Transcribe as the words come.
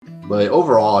But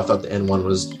overall, I thought the N1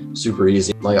 was super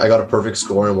easy. Like I got a perfect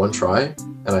score in one try,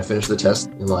 and I finished the test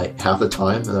in like half the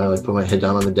time. And then I like put my head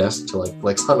down on the desk to like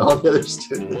flex on all the other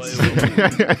students.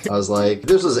 I was like, if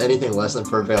this was anything less than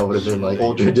perfect, I would have been like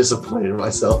ultra disappointed in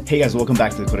myself. Hey guys, welcome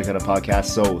back to the Kodakata podcast.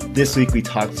 So this week we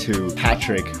talked to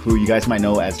Patrick, who you guys might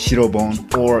know as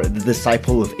Shirobon, or the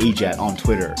disciple of AJAT on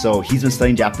Twitter. So he's been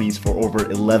studying Japanese for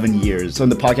over 11 years. So in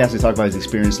the podcast, we talk about his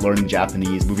experience learning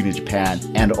Japanese, moving to Japan,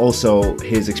 and also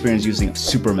his experience using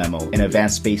Super Memo, an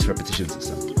advanced space repetition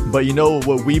system. But you know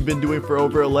what we've been doing for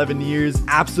over 11 years?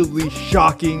 Absolutely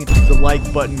shocking. The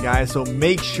like button, guys. So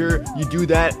make sure you do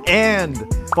that and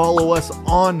follow us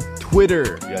on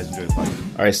Twitter. You guys enjoy the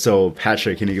podcast. All right, so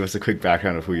Patrick, can you give us a quick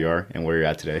background of who you are and where you're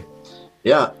at today?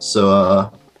 Yeah,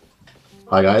 so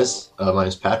hi guys, my name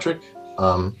is Patrick.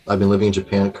 I've been living in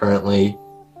Japan currently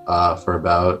for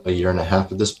about a year and a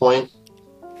half at this point.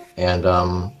 And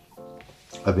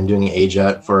I've been doing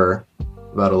AJAT for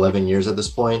about 11 years at this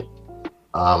point.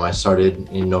 I started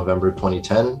in November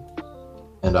 2010,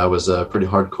 and I was pretty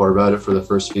hardcore about it for the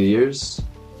first few years.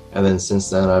 And then since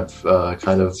then, I've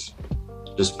kind of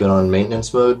just been on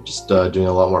maintenance mode, just doing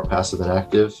a lot more passive than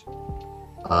active.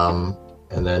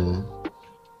 And then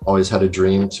always had a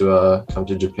dream to come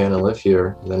to Japan and live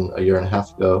here. And then a year and a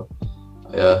half ago,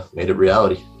 I made it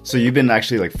reality. So you've been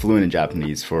actually like fluent in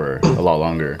Japanese for a lot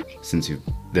longer since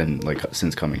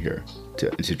since coming here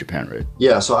to Japan, right?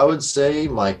 Yeah, so I would say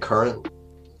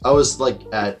I was like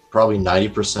at probably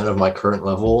 90% of my current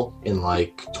level in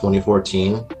like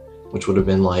 2014, which would have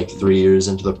been like 3 years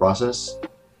into the process.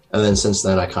 And then since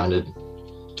then, I kind of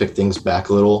took things back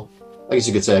a little. I guess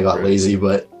you could say I got lazy,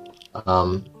 but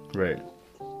right.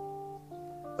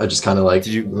 I just kind of like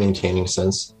maintaining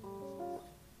sense.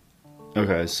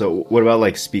 Okay, so what about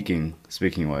like speaking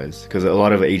wise? Because a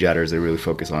lot of AJATers, they really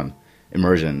focus on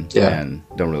immersion and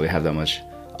don't really have that much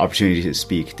opportunity to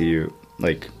speak.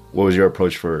 What was your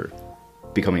approach for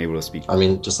becoming able to speak? I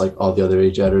mean, just like all the other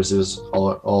AJATers, it was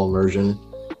all immersion.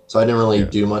 So I didn't really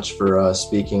do much for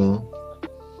speaking.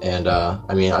 And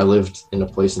I mean, I lived in a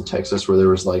place in Texas where there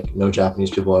was like no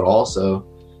Japanese people at all. So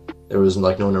there was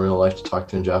like no one in real life to talk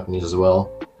to in Japanese as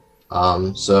well.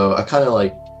 So I kind of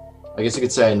like, I guess you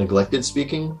could say I neglected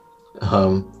speaking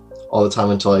all the time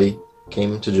until I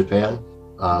came to Japan,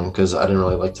 because I didn't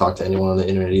really like talk to anyone on the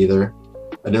internet either.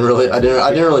 I didn't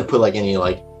really put like any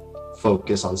like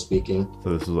focus on speaking.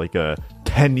 So this was like a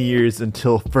 10 years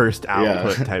until first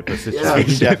output type of situation. Yeah,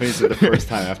 speaking Japanese for the first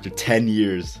time after 10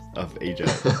 years of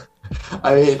AJAT.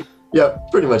 I mean, yeah,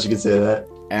 pretty much you could say that.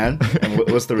 And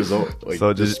what's the result? Like,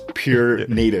 so just pure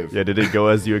native. Yeah, did it go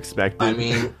as you expected? I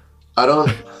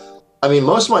mean,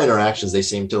 most of my interactions, they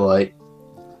seem to like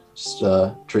just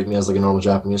treat me as like a normal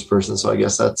Japanese person. So I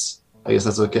guess that's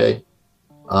okay.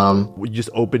 You just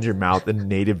opened your mouth and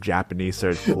native Japanese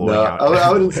started flowing out. I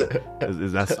wouldn't say.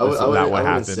 Is that what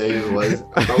happened?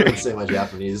 I wouldn't say my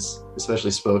Japanese,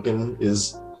 especially spoken,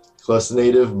 is close to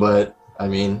native. But I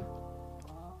mean,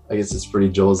 I guess it's pretty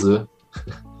Jozu.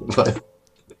 But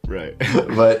right.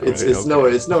 But it's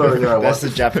nowhere near. That's the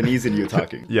Japanese in you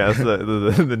talking. Yeah,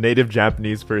 the native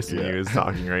Japanese person in you is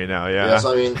talking right now. Yeah.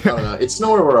 So I mean, I don't know. It's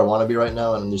nowhere where I want to be right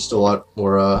now, and there's still a lot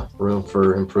more room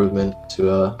for improvement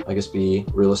to, I guess, be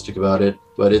realistic about it.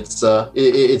 But it's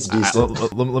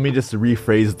decent. Let me just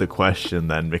rephrase the question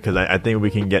then, because I think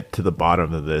we can get to the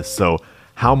bottom of this. So,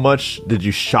 how much did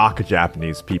you shock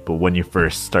Japanese people when you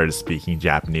first started speaking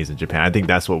Japanese in Japan? I think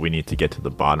that's what we need to get to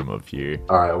the bottom of here.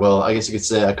 All right. Well, I guess you could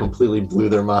say I completely blew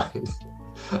their mind.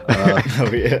 I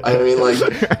mean, like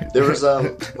there was I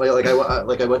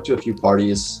went to a few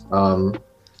parties,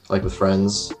 like with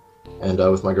friends and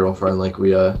with my girlfriend. Like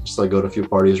we just like go to a few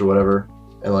parties or whatever.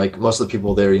 And like most of the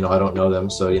people there, I don't know them.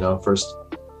 So first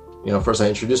I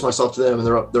introduce myself to them, and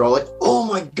they're all like, "Oh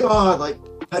my god! Like,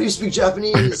 how do you speak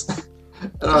Japanese?"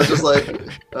 And I was just like,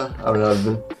 I don't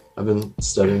know. I've been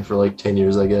studying for like 10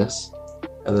 years, I guess.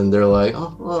 And then they're like,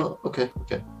 oh, well, okay.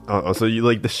 Oh, so you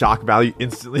like the shock value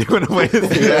instantly went away as soon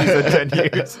as you said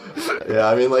 10 years. Yeah,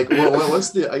 I mean, like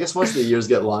once the years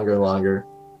get longer and longer,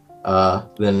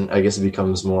 then I guess it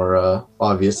becomes more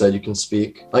obvious that you can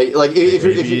speak. Like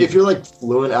if you're like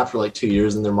fluent after like 2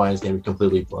 years, then their mind's gonna be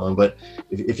completely blown. But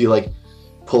if you like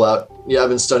pull out, I've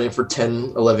been studying for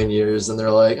 10, 11 years, and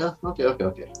they're like, oh,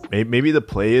 okay. Maybe the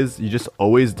play is you just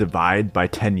always divide by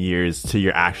 10 years to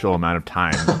your actual amount of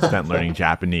time spent learning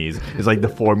Japanese. It's like the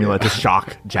formula to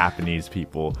shock Japanese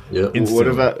people. Yep.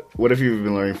 What if you've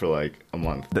been learning for like a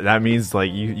month? That means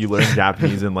like you learn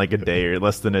Japanese in like a day or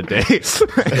less than a day.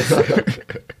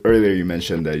 earlier you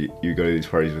mentioned that you go to these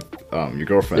parties with your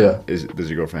girlfriend. Yeah. Does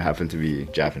your girlfriend happen to be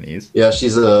Japanese? Yeah,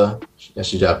 she's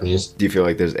Japanese. Do you feel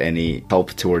like there's any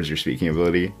help towards your speaking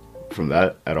ability from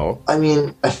that at all? I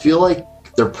mean, I feel like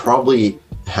there probably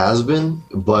has been,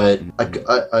 but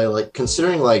I like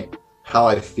considering like how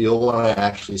I feel when I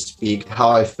actually speak, how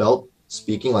I felt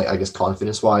speaking, like I guess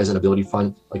confidence wise and ability to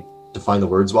find the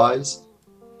words wise,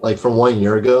 like from 1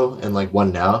 year ago and like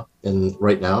one now and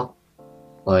right now,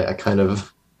 like I kind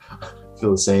of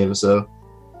feel the same. So,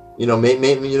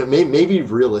 maybe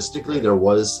realistically there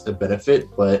was a benefit,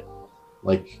 but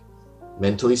like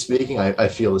mentally speaking, I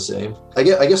feel the same. I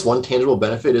guess one tangible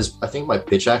benefit is I think my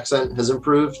pitch accent has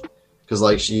improved because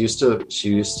like she used to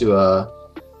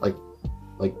like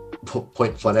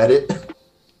point fun at it.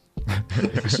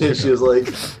 She's like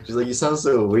you sound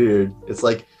so weird. It's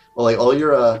like, well, like all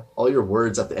your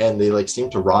words at the end, they like seem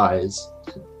to rise,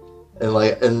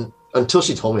 and until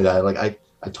she told me that, like I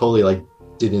totally like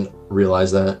didn't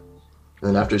realize that. And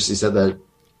then after she said that,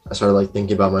 I started like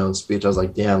thinking about my own speech. I was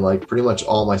like, damn, like pretty much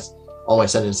all my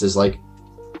sentences, like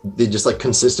they just like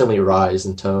consistently rise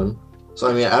in tone. So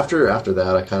I mean, after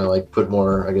that, I kind of like put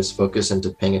more, I guess, focus into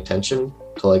paying attention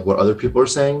to like what other people are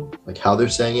saying, like how they're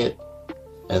saying it,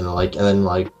 and then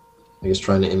I guess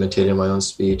trying to imitate it in my own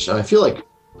speech. And I feel like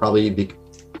probably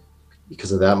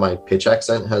because of that, my pitch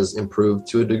accent has improved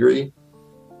to a degree.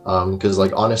 Because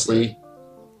like honestly,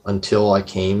 until I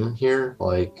came here,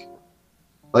 like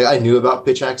I knew about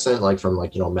pitch accent, like from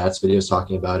like Matt's videos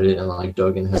talking about it, and like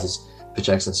Dogan has this pitch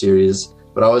accent series,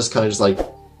 but I was kind of just like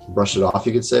brushed it off,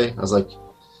 you could say. I was like,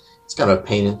 it's kind of a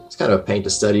pain to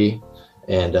study,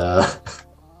 and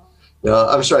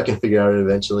I'm sure I can figure out it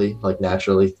eventually, like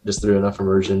naturally, just through enough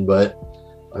immersion. But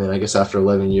I mean, I guess after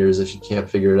 11 years, if you can't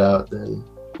figure it out, then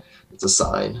it's a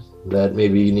sign that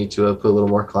maybe you need to put a little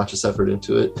more conscious effort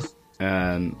into it.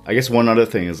 And I guess one other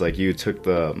thing is like you took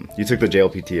the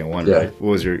JLPT N1, yeah. Right?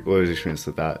 What was your experience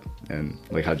with that, and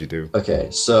like how'd you do? Okay,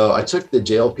 so I took the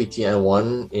JLPT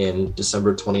N1 in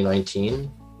December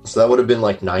 2019. So that would have been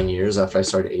like 9 years after I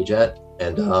started AJET,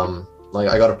 and like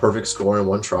I got a perfect score in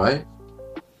one try,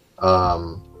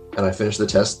 and I finished the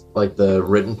test, like the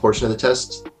written portion of the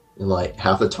test, in like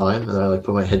half the time, and then I like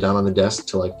put my head down on the desk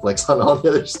to like flex on all the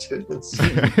other students.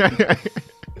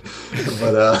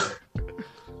 But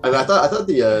I mean, I thought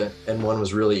the N1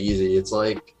 was really easy.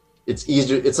 It's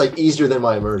easier than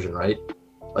my immersion, right?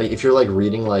 Like if you're like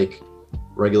reading like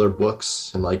regular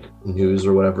books and like news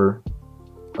or whatever,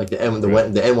 like the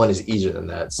N1 is easier than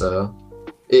that. So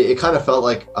it kind of felt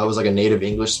like I was like a native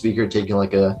English speaker taking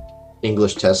like a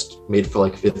English test made for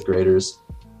like fifth graders.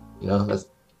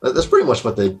 That's pretty much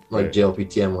what the like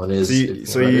JLPT N1 is.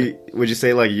 Would you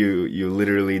say like you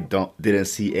literally didn't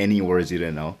see any words you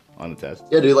didn't know on the test?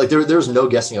 Yeah, dude, like there was no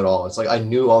guessing at all. It's like I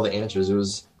knew all the answers. It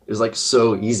was like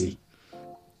so easy.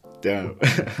 Damn.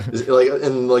 Like,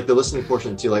 and like the listening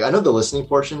portion too. Like I know the listening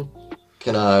portion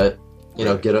can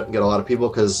get a lot of people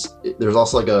because there's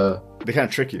also like they kind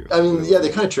of trick you. I mean, yeah, they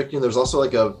kind of trick you. And there's also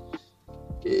like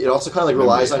it also kind of like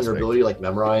relies on your ability to like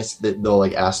memorize. They'll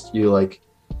like ask you like,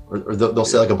 or they'll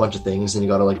say like a bunch of things and you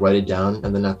got to like write it down.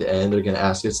 And then at the end, they're going to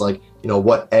ask you, it's like,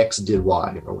 what X did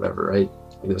Y or whatever, right?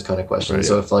 Like those kind of questions.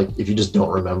 Right, so yeah. if you just don't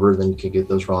remember, then you can get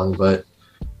those wrong. But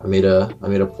I made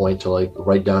a point to like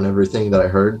write down everything that I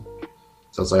heard.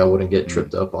 So it's like I wouldn't get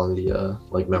tripped up on the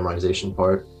like memorization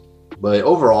part. But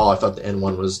overall, I thought the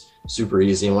N1 was super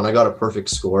easy. And when I got a perfect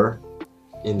score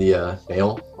in the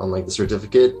mail on like the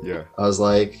certificate, yeah, I was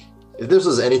like, if this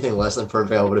was anything less than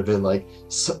perfect, I would have been like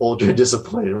ultra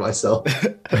disappointed in myself.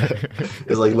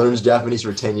 Because like learns Japanese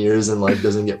for 10 years and like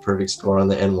doesn't get perfect score on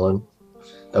the N1.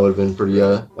 That would have been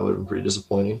pretty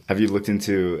disappointing. Have you looked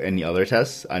into any other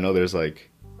tests? I know there's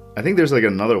like, I think there's like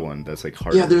another one that's like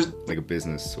harder. Yeah, there's like a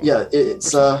business one. Yeah,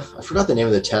 it's I forgot the name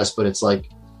of the test, but it's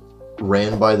like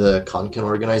ran by the Kanken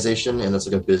organization, and it's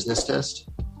like a business test.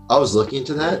 I was looking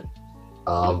into that,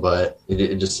 but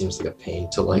it just seems like a pain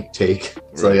to like take.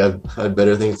 It's right. Like I had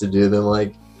better things to do than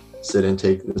like sit and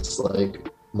take this like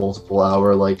multiple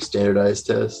hour like standardized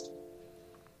test.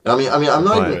 I mean, I'm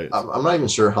not even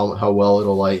sure how well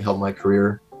it'll like help my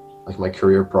career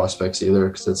prospects either,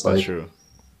 because it's like true.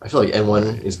 I feel like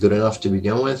N1 is good enough to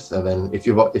begin with, and then if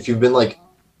you've been like,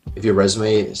 if your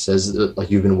resume says that, like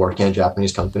you've been working at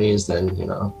Japanese companies, then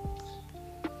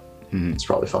it's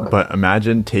probably fine. But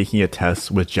imagine taking a test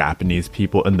with Japanese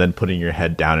people and then putting your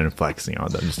head down and flexing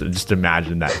on them. Just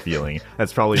imagine that feeling.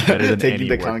 That's probably better than taking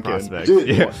any the work prospect. Dude,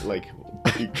 yeah. Like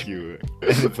you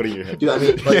putting your head. Dude, I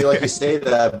mean, like you say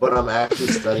that, but I'm actually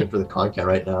studying for the Kanken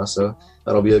right now, so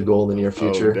that'll be a goal in the near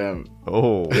future. Oh damn.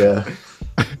 Oh yeah.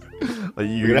 Like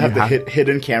You're gonna have the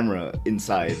hidden camera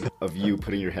inside of you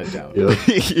putting your head down.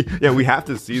 Yeah, we have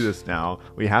to see this now.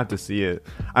 We have to see it.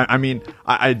 I mean,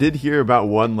 I did hear about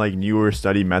one like newer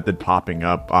study method popping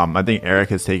up. I think Eric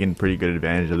has taken pretty good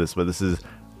advantage of this, but this is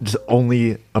just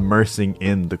only immersing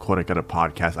in the Quote Unquote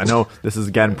podcast. I know this has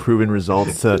gotten proven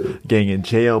results to getting in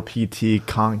JLPT,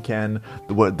 Konkan,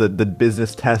 the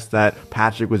business test that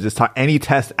Patrick was just talking. Any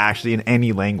test actually in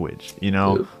any language, you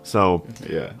know. So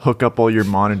hook up all your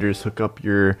monitors, hook up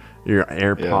your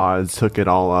AirPods, hook it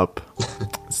all up.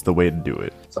 It's the way to do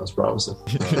it. Sounds promising.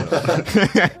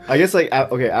 I guess like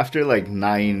okay, after like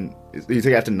 9, you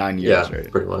took it after 9 years, right?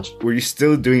 Pretty much. Were you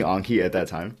still doing Anki at that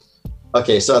time?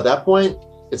 Okay, so at that point,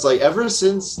 it's like ever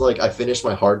since like I finished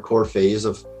my hardcore phase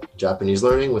of Japanese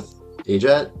learning with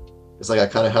AJET, it's like I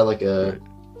kind of had like a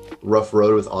rough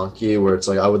road with Anki where it's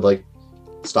like I would like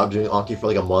stop doing Anki for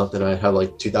like a month and I'd have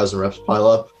like 2,000 reps pile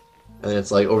up, and then it's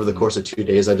like over the course of 2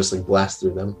 days I just like blast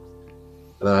through them,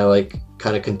 and then I like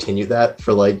kind of continued that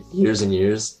for like years and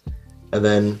years, and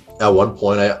then at one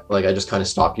point I just kind of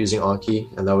stopped using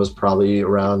Anki, and that was probably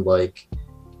around like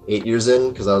 8 years in,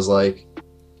 because I was like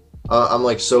I'm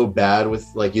like so bad with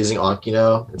like using Anki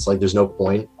now. It's like there's no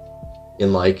point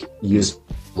in like using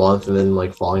a month and then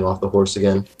like falling off the horse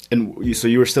again. And so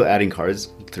you were still adding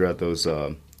cards throughout those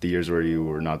the years where you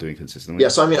were not doing consistently? Yeah,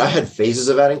 so I mean I had phases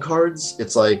of adding cards.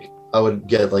 It's like I would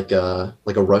get like a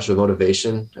rush of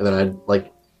motivation, and then I'd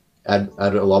like add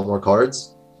a lot more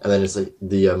cards, and then it's like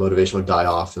the motivation would die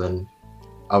off, and then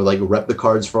I would like rep the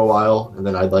cards for a while, and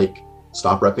then I'd like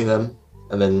stop repping them,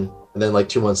 and then like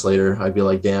 2 months later, I'd be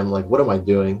like, damn, like, what am I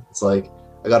doing? It's like,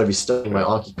 I got to be studying my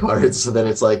Anki cards. So then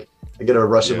it's like, I get a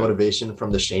rush of motivation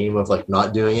from the shame of like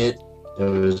not doing it.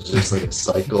 And it was just like a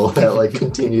cycle that like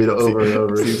continued over and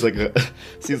over. Seems like a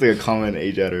common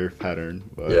AJETer pattern.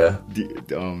 But yeah.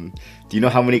 Do you know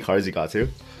how many cards you got to?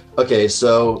 Okay,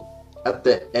 so at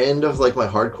the end of like my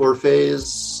hardcore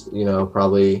phase, you know,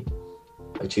 probably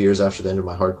like 2 years after the end of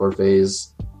my hardcore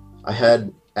phase, I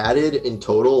had added in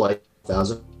total like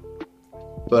 1,000.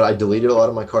 But I deleted a lot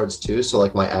of my cards too. So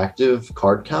like my active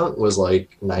card count was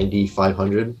like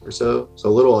 9,500 or so. So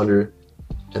a little under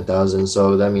 10,000.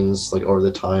 So that means like over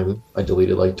the time I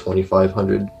deleted like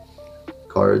 2,500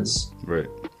 cards. Right.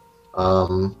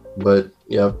 But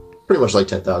yeah, pretty much like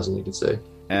 10,000 you could say.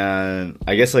 And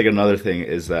I guess like another thing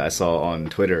is that I saw on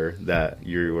Twitter that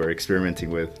you were experimenting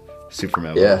with Super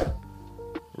Memo. Yeah.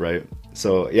 Right.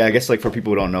 So yeah, I guess like for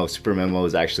people who don't know, Super Memo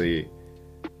is actually...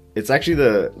 It's actually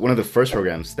one of the first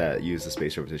programs that use the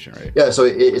spaced repetition, right? Yeah, so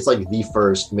it's like the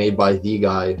first, made by the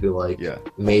guy who like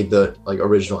made the like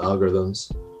original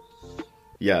algorithms.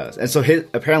 Yeah, and so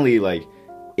apparently like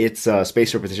it's a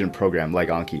spaced repetition program like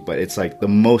Anki, but it's like the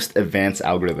most advanced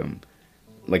algorithm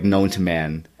like known to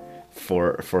man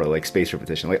for like spaced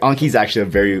repetition. Like Anki is actually a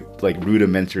very like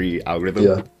rudimentary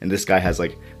algorithm, and this guy has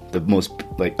like the most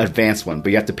like advanced one, but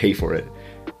you have to pay for it,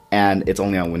 and it's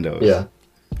only on Windows. Yeah.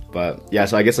 But yeah,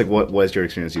 so I guess like what was your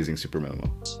experience using Super Memo?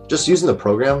 Just using the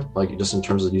program, like just in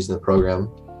terms of using the program.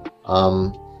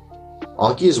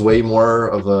 Anki is way more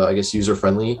of a, I guess,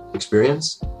 user-friendly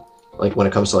experience. Like when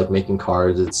it comes to like making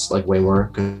cards, it's like way more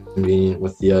convenient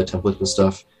with the templates and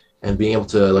stuff. And being able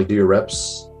to like do your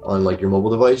reps on like your mobile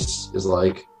device is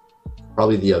like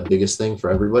probably the biggest thing for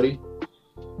everybody.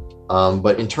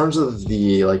 But in terms of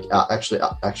the like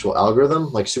actual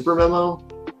algorithm, like Super Memo,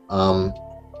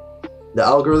 the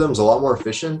algorithm is a lot more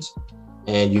efficient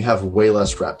and you have way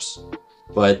less reps,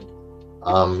 but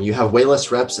you have way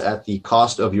less reps at the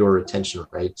cost of your retention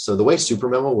rate. So the way Super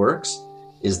Memo works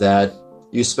is that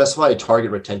you specify a target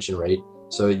retention rate.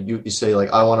 So you say like,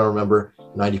 I want to remember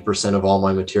 90% of all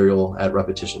my material at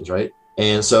repetitions, right?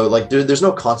 And so like there's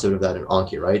no concept of that in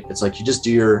Anki, right? It's like you just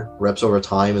do your reps over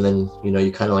time and then, you know,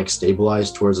 you kind of like stabilize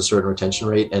towards a certain retention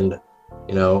rate. And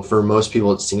you know, for most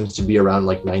people, it seems to be around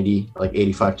like 90, like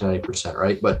 85 to 90%,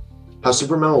 right? But how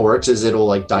Super Memo works is it'll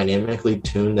like dynamically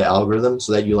tune the algorithm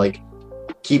so that you like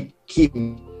keep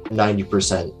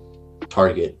 90%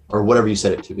 target or whatever you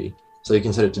set it to be. So you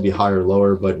can set it to be higher or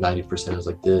lower, but 90% is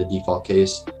like the default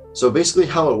case. So basically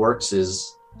how it works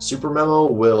is Super Memo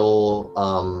will,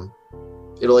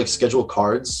 it'll like schedule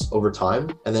cards over time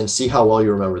and then see how well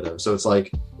you remember them. So it's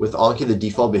like with Anki, the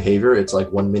default behavior, it's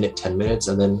like 1 minute, 10 minutes,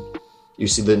 and then you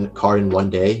see the card in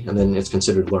 1 day and then it's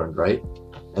considered learned, right?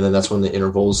 And then that's when the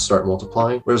intervals start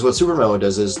multiplying. Whereas what Super Memo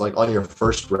does is like on your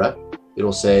first rep,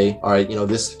 it'll say, all right, you know,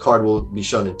 this card will be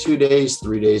shown in 2 days,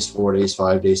 3 days, 4 days,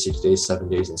 5 days, 6 days, 7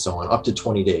 days, and so on, up to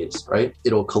 20 days, right?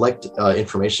 It'll collect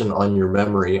information on your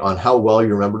memory on how well you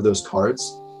remember those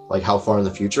cards, like how far in the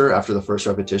future after the first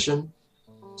repetition.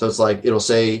 So it's like, it'll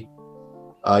say,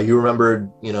 you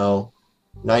remembered, you know,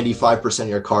 95% of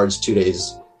your cards 2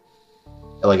 days,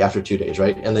 like after 2 days,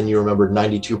 right? And then you remembered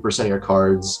 92% of your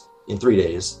cards in 3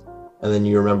 days. And then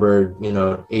you remembered,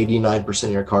 89%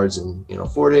 of your cards in,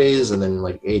 4 days, and then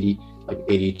like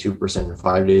 82% in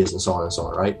 5 days, and so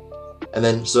on, right? And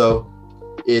then so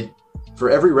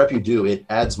for every rep you do, it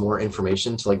adds more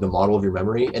information to like the model of your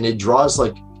memory, and it draws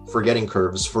like forgetting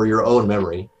curves for your own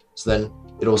memory. So then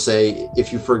it'll say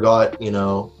if you forgot,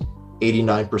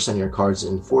 89% of your cards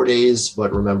in 4 days,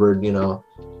 but remembered,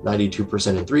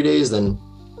 92% in 3 days, then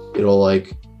it'll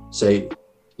like say,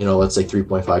 let's say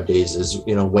 3.5 days is,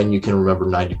 when you can remember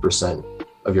 90%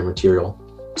 of your material.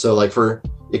 So like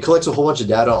it collects a whole bunch of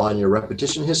data on your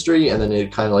repetition history, and then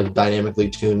it kind of like dynamically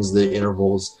tunes the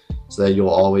intervals so that you'll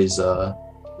always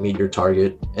meet your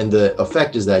target. And the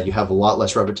effect is that you have a lot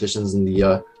less repetitions in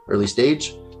the early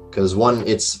stage, because one,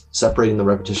 it's separating the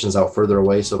repetitions out further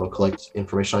away, so it'll collect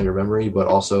information on your memory, but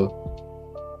also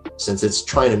since it's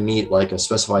trying to meet like a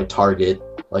specified target,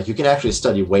 like you can actually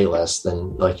study way less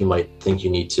than like you might think you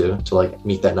need to like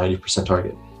meet that 90%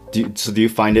 target. Do you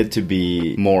find it to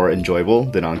be more enjoyable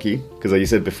than Anki? Because like you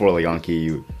said before, like Anki,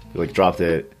 you like dropped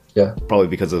it, yeah, probably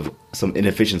because of some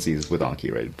inefficiencies with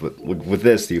Anki, right? But with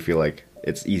this, do you feel like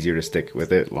it's easier to stick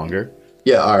with it longer?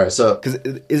 Yeah, all right. So because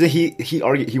is it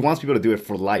he wants people to do it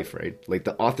for life, right? Like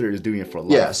the author is doing it for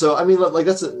life. Yeah. So I mean, like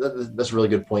that's a really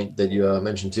good point that you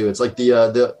mentioned too. It's like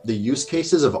the use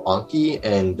cases of Anki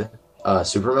and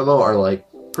SuperMemo are like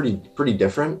pretty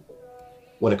different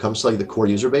when it comes to like the core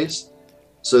user base.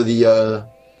 So the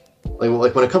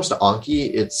like when it comes to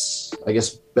Anki, it's I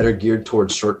guess better geared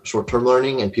towards short-term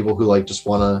learning and people who like just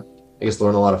want to I guess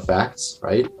learn a lot of facts,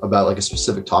 right, about like a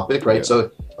specific topic, right? Yeah.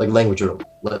 So like language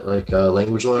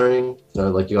learning,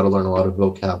 like you got to learn a lot of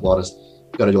vocab,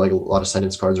 you got to do like a lot of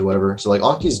sentence cards or whatever. So like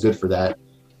Anki is good for that.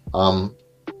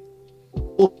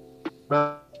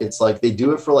 It's like they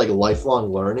do it for like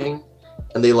lifelong learning,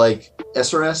 and they like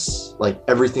SRS like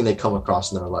everything they come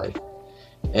across in their life.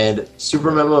 And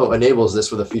SuperMemo enables this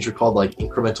with a feature called like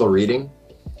incremental reading,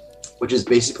 which is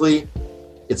basically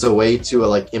it's a way to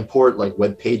like import like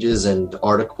web pages and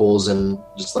articles and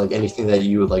just like anything that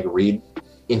you would like read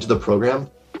into the program,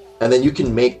 and then you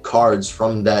can make cards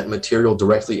from that material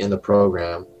directly in the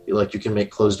program. Like you can make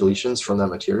closed deletions from that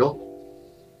material,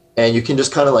 and you can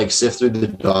just kind of like sift through the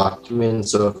document.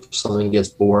 So if something gets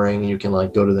boring, you can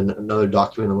like go to another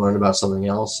document and learn about something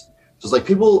else. So it's like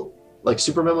people like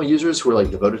SuperMemo users who are like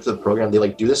devoted to the program, they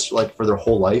like do this like for their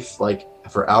whole life, like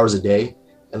for hours a day,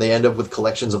 and they end up with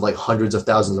collections of like hundreds of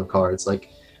thousands of cards.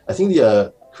 Like I think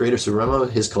the creator SuperMemo,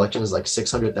 his collection is like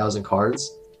 600,000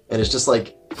 cards, and it's just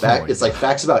like it's like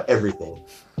facts about everything.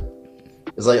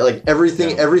 It's like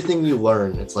everything you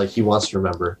learn, it's like he wants to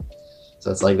remember.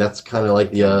 So it's like that's kind of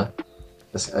like the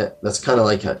that's kind of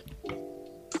like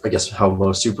I guess how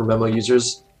most SuperMemo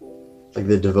users, like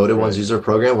the devoted ones, use their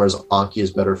program, whereas Anki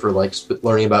is better for like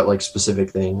learning about like specific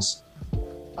things,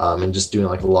 and just doing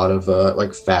like a lot of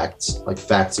like facts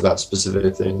about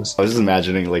specific things. I was just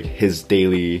imagining like his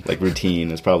daily like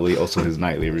routine is probably also his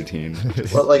nightly routine.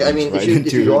 Well, like I mean,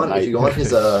 if you go on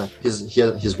his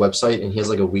website, and he has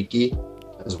like a wiki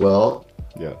as well.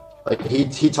 Yeah. Like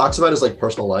he talks about his like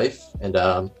personal life, and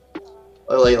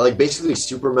like basically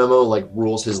SuperMemo like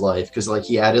rules his life, because like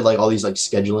he added like all these like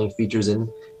scheduling features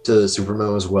in to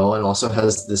SuperMemo as well, and also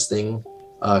has this thing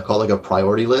called like a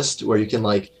priority list where you can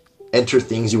like enter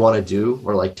things you want to do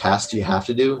or like tasks you have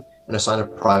to do and assign a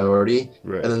priority,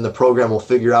 right. And then the program will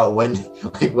figure out when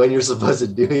you're supposed to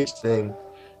do each thing.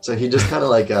 So he just kind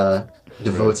of like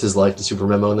devotes his life to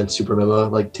SuperMemo, and then SuperMemo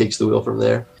like takes the wheel from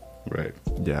there. Right.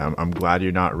 Yeah, I'm glad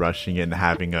you're not rushing in,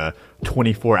 having a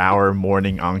 24-hour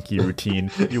morning Anki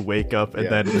routine. You wake up and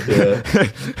then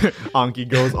Anki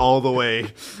goes all the way.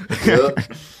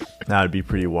 That would be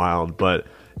pretty wild. But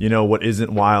you know what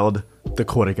isn't wild? The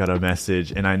Korekara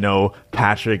message. And I know,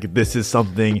 Patrick, this is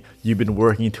something you've been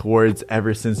working towards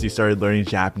ever since you started learning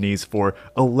Japanese for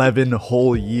 11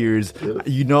 whole years.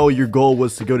 You know your goal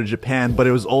was to go to Japan, but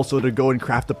it was also to go and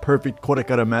craft the perfect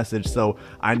Korekara message. So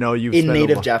I know you've in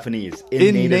native Japanese.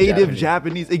 In native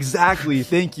Japanese. Exactly.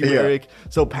 Thank you, Eric.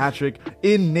 So Patrick,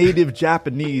 in native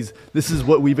Japanese, this is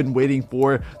what we've been waiting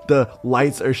for. The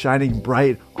lights are shining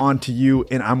bright onto you,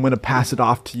 and I'm going to pass it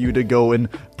off to you to go and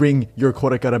bring your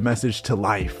Korekara message to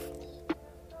life.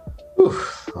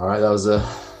 All right, that's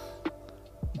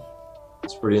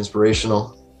pretty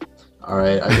inspirational. All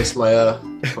right, I guess my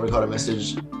Korekara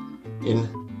message in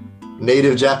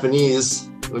native Japanese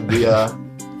would be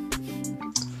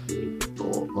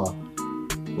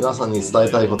皆さんに伝え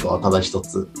たいことはただ一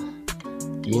つ。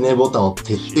いいねボタンを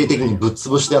徹底的にぶっ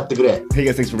潰してやってくれ。Hey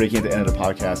guys, thanks for making it to the end of the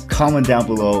podcast. Comment down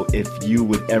below if you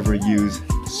would ever use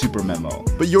Super Memo.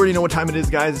 But you already know what time it is,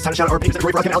 guys. It's time to shout out our patrons.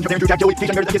 Japan.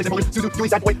 Suzu, Julie,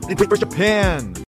 Sad Boy, and Quick First Japan.